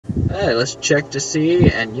Hey, let's check to see,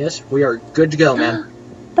 and yes, we are good to go, man.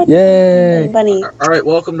 Yay! Bunny. Alright,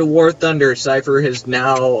 welcome to WarThunder. Cypher has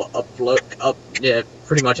now yeah,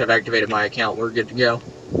 pretty much I've activated my account. We're good to go.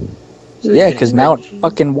 So yeah, because now it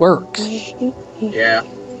fucking works. Yeah.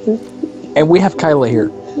 And we have Kyla here.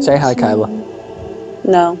 Say hi, Kyla.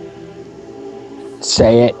 No.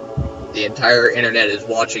 Say it. The entire internet is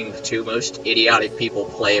watching the two most idiotic people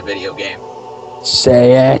play a video game.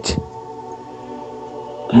 Say it.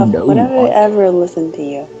 Would I ever listen to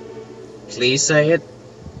you? Please say it.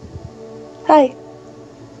 Hi.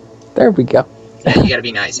 There we go. Yeah, you gotta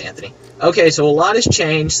be nice, Anthony. Okay, so a lot has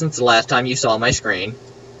changed since the last time you saw my screen.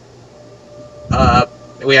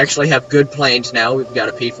 We actually have good planes now. We've got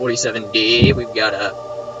a P-47D. We've got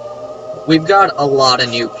a lot of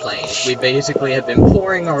new planes. We basically have been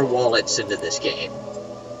pouring our wallets into this game.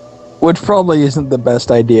 Which probably isn't the best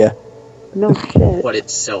idea. No shit. But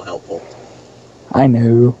it's so helpful. I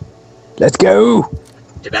know. Let's go!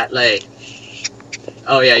 To battle.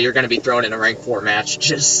 Oh yeah, you're gonna be thrown in a rank 4 match,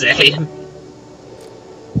 just saying.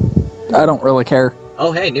 I don't really care.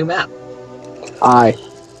 Oh hey, new map. I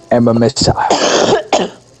am a missile.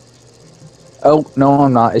 Oh, no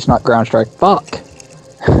I'm not. It's not Ground Strike. Fuck!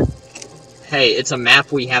 Hey, it's a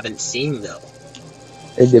map we haven't seen though.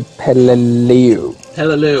 It's a Peleliu.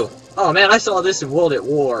 Peleliu. Oh man, I saw this in World at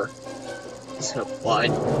War. It's so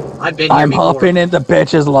fun. I've been here I'm before. hopping into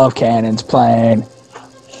bitches love cannons plane.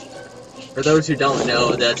 For those who don't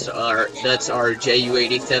know, that's our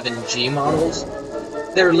Ju-87G models.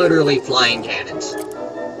 They're literally flying cannons.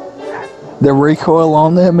 The recoil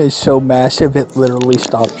on them is so massive it literally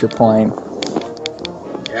stops your plane.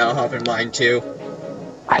 Yeah, I'll hop in mine too.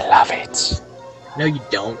 I love it. No, you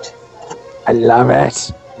don't. I love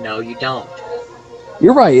it. No, you don't.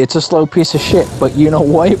 You're right, it's a slow piece of shit, but you know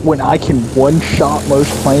what? When I can one-shot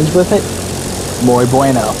most planes with it, muy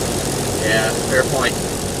bueno. Yeah, fair point.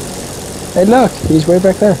 Hey look, he's way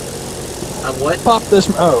back there. What? Pop the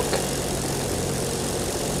smoke.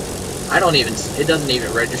 It doesn't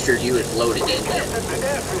even register you as loaded in yet.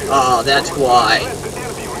 Oh, that's why.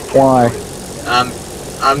 Why?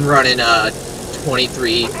 I'm running,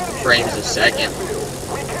 23 frames a second.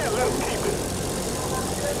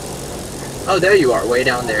 Oh, there you are, way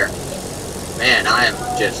down there. Man, I am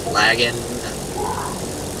just lagging.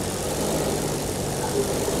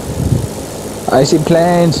 I see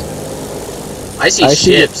planes. I see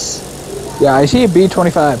ships. Yeah, I see a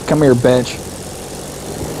B-25. Come here, bitch.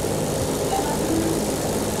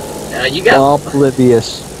 You got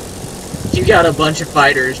oblivious. You got a bunch of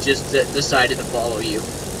fighters just that decided to follow you.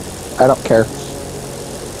 I don't care.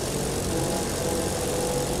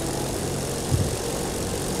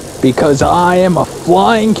 Because I am a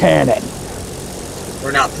flying cannon.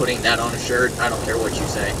 We're not putting that on a shirt. I don't care what you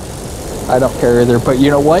say. I don't care either, but you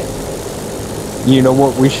know what? You know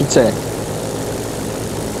what we should say?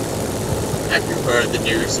 Have you heard the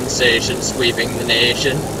new sensation sweeping the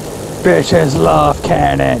nation? Bitches love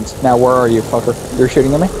cannons. Now where are you, fucker? You're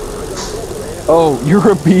shooting at me? Oh,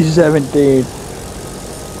 you're a B-17.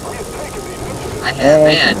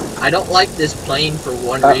 Man, I don't like this plane for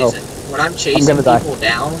one reason. When I'm chasing people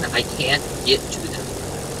down, I can't get to them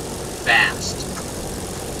fast.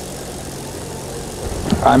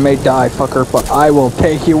 I may die, fucker, but I will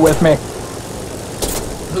take you with me.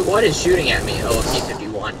 What is shooting at me? Oh, a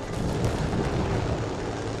P-51.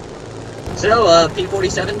 So,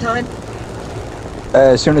 P-47 time?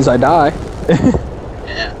 As soon as I die.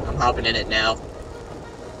 Yeah, I'm hopping in it now.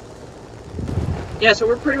 Yeah, so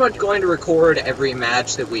we're pretty much going to record every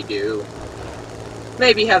match that we do.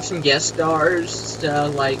 Maybe have some guest stars,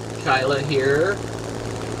 like Kyla here.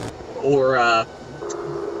 Or,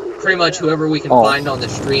 pretty much whoever we can find on the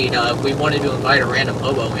street. We wanted to invite a random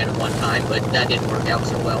hobo in at one time, but that didn't work out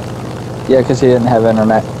so well. Yeah, because he didn't have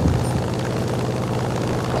internet.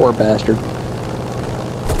 Poor bastard.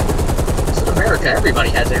 This is America, everybody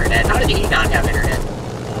has internet. How did he not have internet?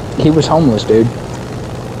 He was homeless, dude.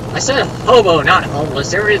 I said hobo, not homeless.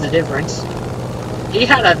 There is a difference. He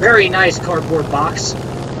had a very nice cardboard box.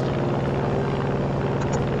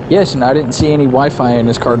 Yes, and I didn't see any Wi-Fi in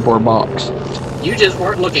his cardboard box. You just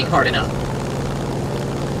weren't looking hard enough.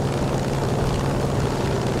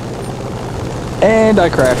 And I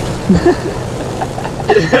crashed.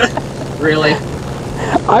 Really?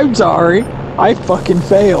 I'm sorry. I fucking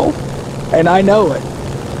failed. And I know it.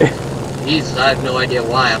 Jesus, I have no idea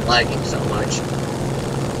why I'm lagging so much.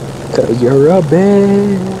 Cause you're a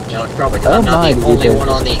bitch. You know, it's probably because I'm not the only one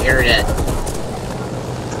on the internet.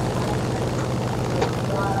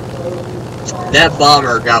 That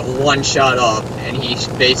bomber got one shot off, and he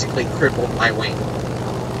basically crippled my wing.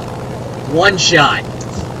 One shot.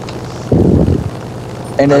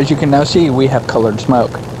 And as you can now see, we have colored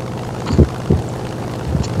smoke.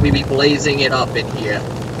 We be blazing it up in here.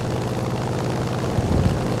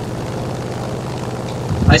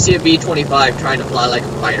 I see a B-25 trying to fly like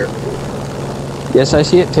a fighter. Yes, I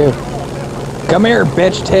see it too. Come here,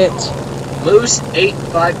 bitch tits.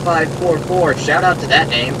 Moose85544. Shout out to that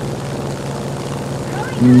name.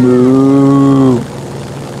 Moo.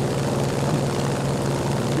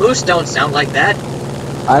 Moose don't sound like that.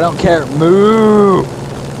 I don't care. Moo.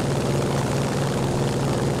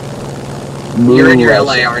 Moo. You're in your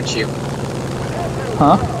LA, aren't you?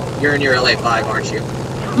 Huh? You're in your LA5, aren't you?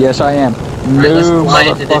 Yes, I am. Alright, let's Moo, fly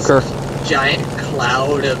into motherfucker. this giant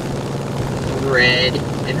cloud of red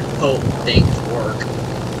and hope things work.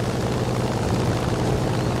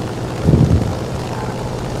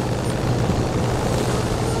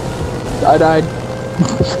 I died.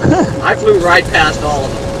 I flew right past all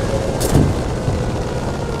of them.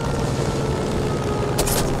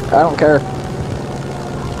 I don't care.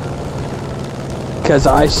 Because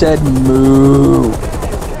I said moo.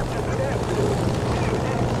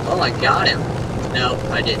 Oh, I got him. No,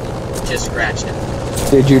 I didn't. Just scratched him.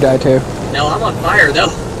 Did you die too? No, I'm on fire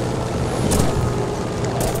though.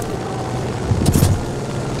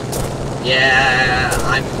 Yeah,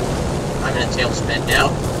 I'm in a tailspin now.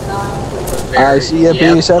 I see a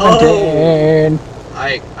Yep. B-17. Oh,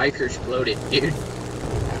 I exploded, dude.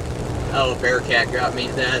 Oh, Bearcat got me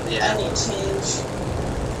that. Yeah, I need change.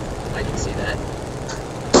 I can see that.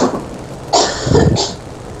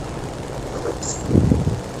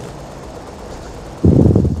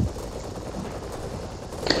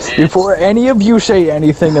 And Before any of you say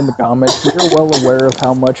anything in the comments, you're well aware of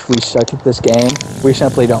how much we suck at this game. We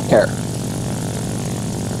simply don't care.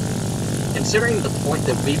 considering the point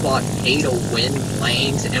that we bought pay-to-win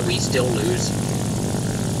planes and we still lose.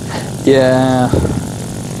 Yeah.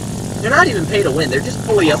 They're not even pay-to-win, they're just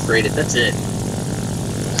fully upgraded, that's it.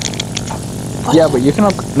 Yeah, but you can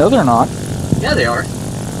no, they're not. Yeah, they are.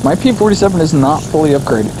 My P-47 is not fully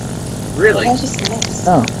upgraded. Really? I just missed.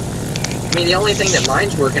 Oh. I mean, the only thing that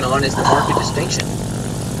mine's working on is the mark of distinction.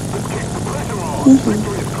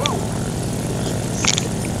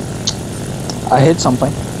 I hit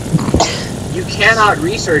something. You cannot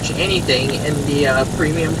research anything in the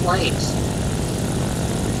premium planes.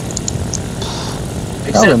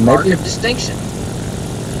 Except then mark maybe- of distinction.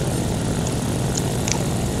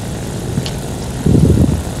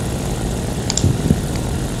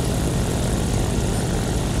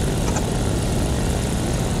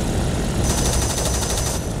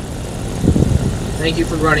 Thank you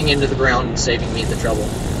for running into the ground and saving me the trouble.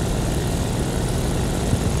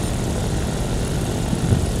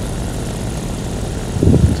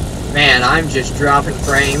 Man, I'm just dropping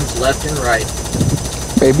frames left and right.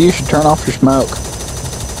 Maybe you should turn off your smoke.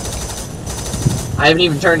 I haven't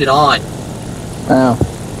even turned it on.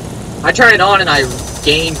 Oh. I turn it on and I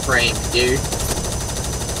gain frames, dude.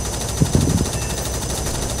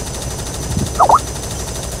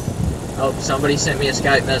 Oh, somebody sent me a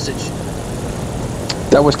Skype message.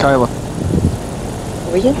 That was Kyla.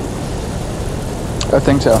 Were you? I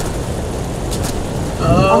think so.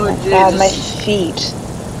 Oh, my Jesus. god, my feet.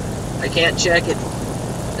 I can't check it.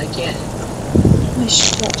 I can't. My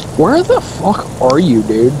shit. Where the fuck are you,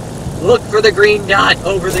 dude? Look for the green dot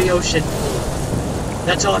over the ocean.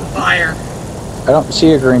 That's on fire. I don't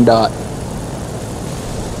see a green dot.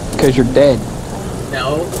 Because you're dead.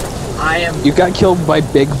 No, I am. You got killed by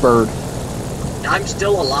Big Bird. I'm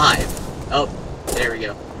still alive. Oh, there we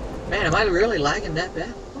go. Man, am I really lagging that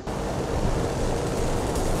bad?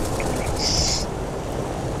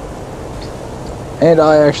 And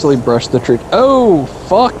I actually brushed the tree. Oh,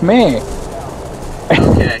 fuck me.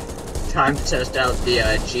 Okay, time to test out the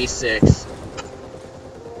G6.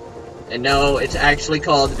 And no, it's actually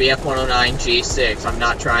called the BF-109 G6. I'm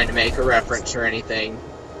not trying to make a reference or anything.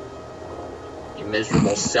 You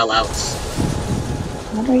miserable sellouts.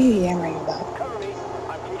 What are you yammering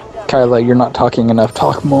about? Kyla, you're not talking enough.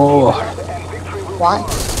 Talk more. Why?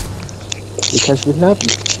 Because we love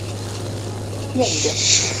you. Yeah, you do.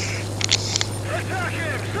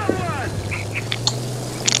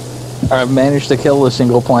 I've managed to kill a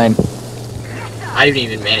single plane. I didn't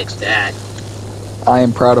even manage that. I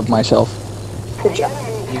am proud of myself. Good job.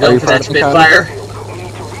 You Are go you for that proud of me, Kyla?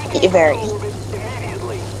 Spitfire? You very.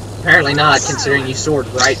 Apparently not, considering you soared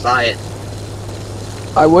right by it.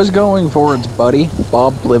 I was going for its buddy,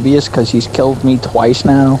 Bob Oblivious, because he's killed me twice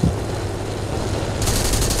now.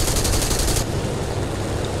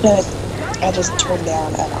 No, I just turned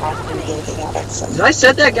down and off engaging out at some. Did I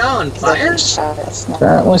set that guy on fire? Shot us now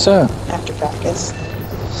Apparently so. after practice. I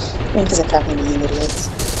mean, because I'm talking to you idiots.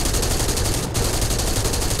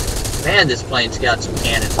 Man, this plane's got some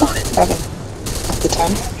cannons on it. Okay. At the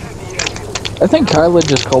time. I think Kyla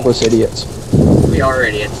just called us idiots. We are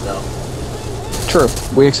idiots, though. True,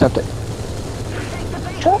 we accept it.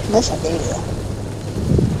 Don't listen to you.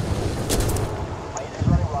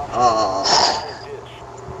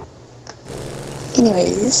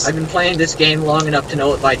 Anyways. I've been playing this game long enough to know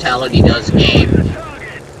what Vitality does game.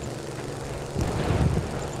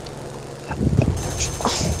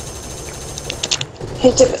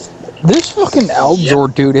 This fucking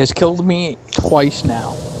Alzor dude has killed me twice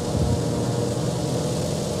now.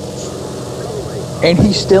 And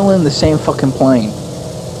he's still in the same fucking plane.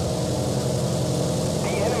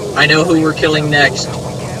 I know who we're killing next.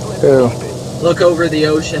 Who? Look over the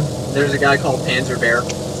ocean. There's a guy called Panzer Bear.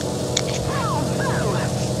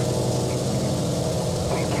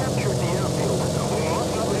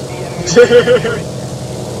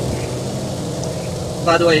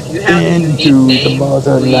 By the way, if you have a unique Into name, the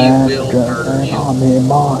motherland, we will murder you. army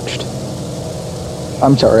marched.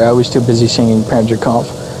 I'm sorry, I was too busy singing Panzerkampf.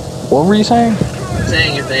 What were you saying? I'm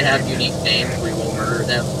saying if they have unique names, we will murder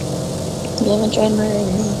them. You haven't tried murdering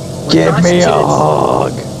me. Give me a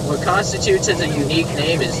hug. What constitutes as a unique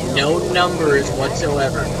name is no numbers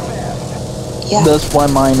whatsoever. Yeah. That's why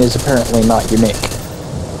mine is apparently not unique.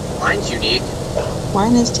 Mine's unique.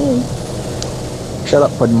 Mine is too. Shut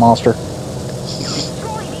up, Puddin' Monster.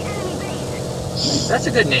 That's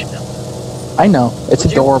a good name, though. I know, it's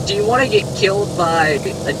adorable. Do you want to get killed by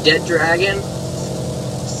a dead dragon,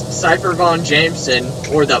 Cypher Von Jameson,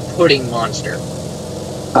 or the pudding monster?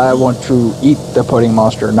 I want to eat the pudding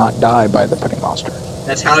monster, not die by the pudding monster.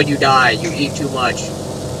 That's how you die. You eat too much.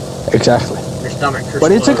 Exactly. Your stomach explodes.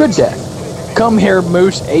 But it's a good death. Come here,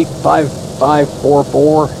 Moose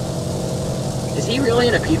 85544. Is he really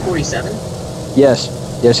in a P-47? Yes.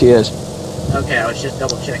 Yes, he is. Okay, I was just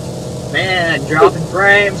double checking. Man, dropping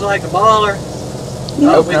frames like a baller.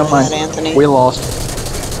 Oh, we never mind. Anthony. We lost.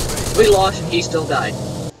 We lost and he still died.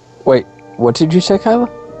 Wait, what did you say, Kyla?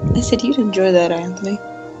 I said you'd enjoy that, Anthony.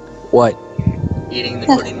 What? Eating the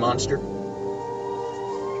pudding monster.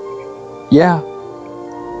 Yeah.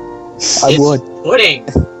 I would. Pudding!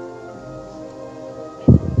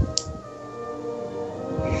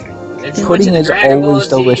 If you went to Pudding the is Dragon Ball always Z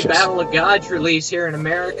delicious. Battle of Gods release here in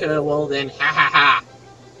America, well then, ha ha ha.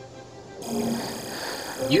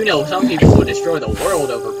 You know some people would destroy the world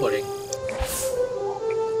over pudding.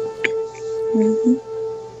 Mm-hmm.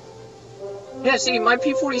 Yeah, see, my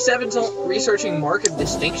P-47's researching mark of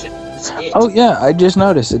distinction. That's it. Oh, yeah, I just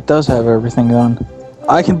noticed. It does have everything done.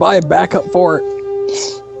 I can buy a backup for it.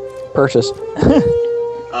 Purchase.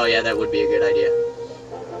 Oh yeah, that would be a good idea.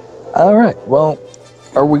 Alright, well,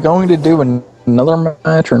 are we going to do another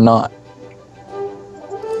match or not?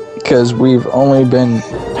 Because we've only been...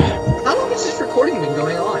 How long has this recording been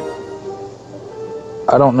going on?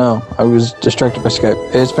 I don't know. I was distracted by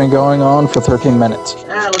Skype. It's been going on for 13 minutes.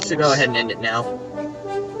 Let's go ahead and end it now.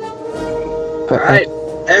 Alright,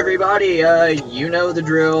 everybody, you know the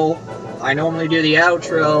drill. I normally do the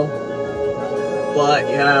outro, but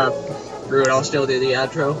yeah, screw it, I'll still do the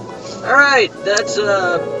outro. Alright, that's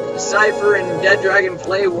Cypher and Dead Dragon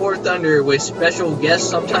play WarThunder with special guest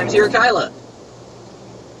sometimes here, Kyla.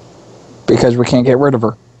 Because we can't get rid of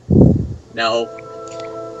her. No.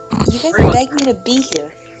 You guys begged me to be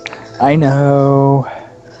here. I know.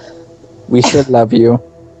 We should love you.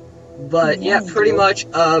 But yeah, pretty much,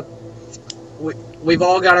 we've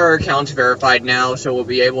all got our accounts verified now, so we'll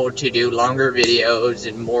be able to do longer videos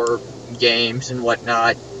and more games and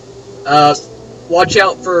whatnot. Watch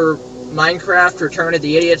out for Minecraft Return of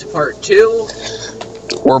the Idiots Part 2.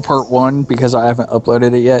 Or Part 1, because I haven't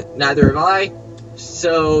uploaded it yet. Neither have I.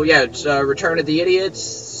 So yeah, it's Return of the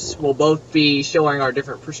Idiots. We'll both be showing our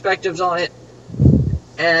different perspectives on it.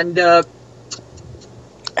 And,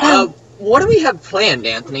 what do we have planned,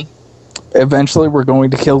 Anthony? Eventually we're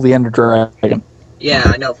going to kill the Ender Dragon. Yeah,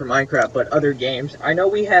 I know, for Minecraft, but other games. I know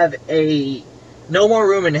we have a No More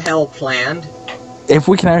Room in Hell planned. If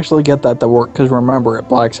we can actually get that to work, because remember, it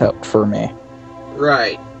blacks out for me.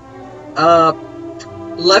 Right.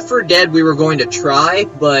 Left 4 Dead we were going to try,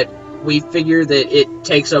 but we figure that it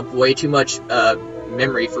takes up way too much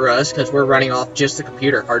memory for us, because we're running off just the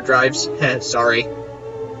computer hard drives. Sorry.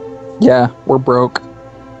 Yeah, we're broke.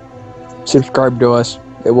 Subscribe to us.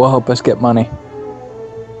 It will help us get money.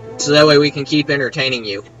 So that way we can keep entertaining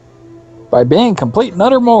you. By being complete and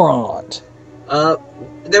utter morons.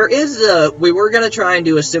 There is we were going to try and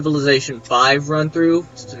do a Civilization 5 run-through,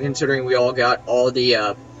 considering we all got all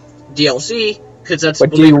the, DLC, because that's...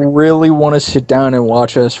 But do you really want to sit down and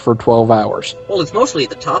watch us for 12 hours? Well, it's mostly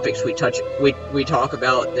the topics we talk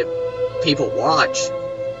about that people watch.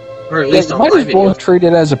 Or at least Yeah, on might my as well video. treat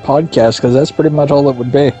it as a podcast, because that's pretty much all it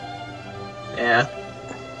would be. Yeah.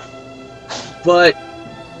 But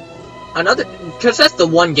another, because that's the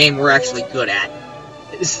one game we're actually good at,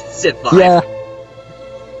 is Civ 5. Yeah.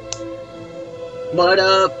 But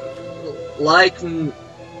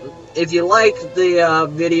if you like the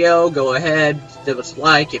video, go ahead, give us a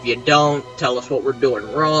like. If you don't, tell us what we're doing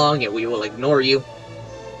wrong, and we will ignore you.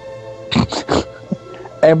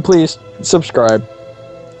 And please, subscribe.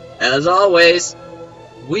 As always,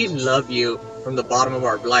 we love you from the bottom of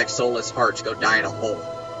our black soulless hearts. Go die in a hole.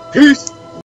 Peace!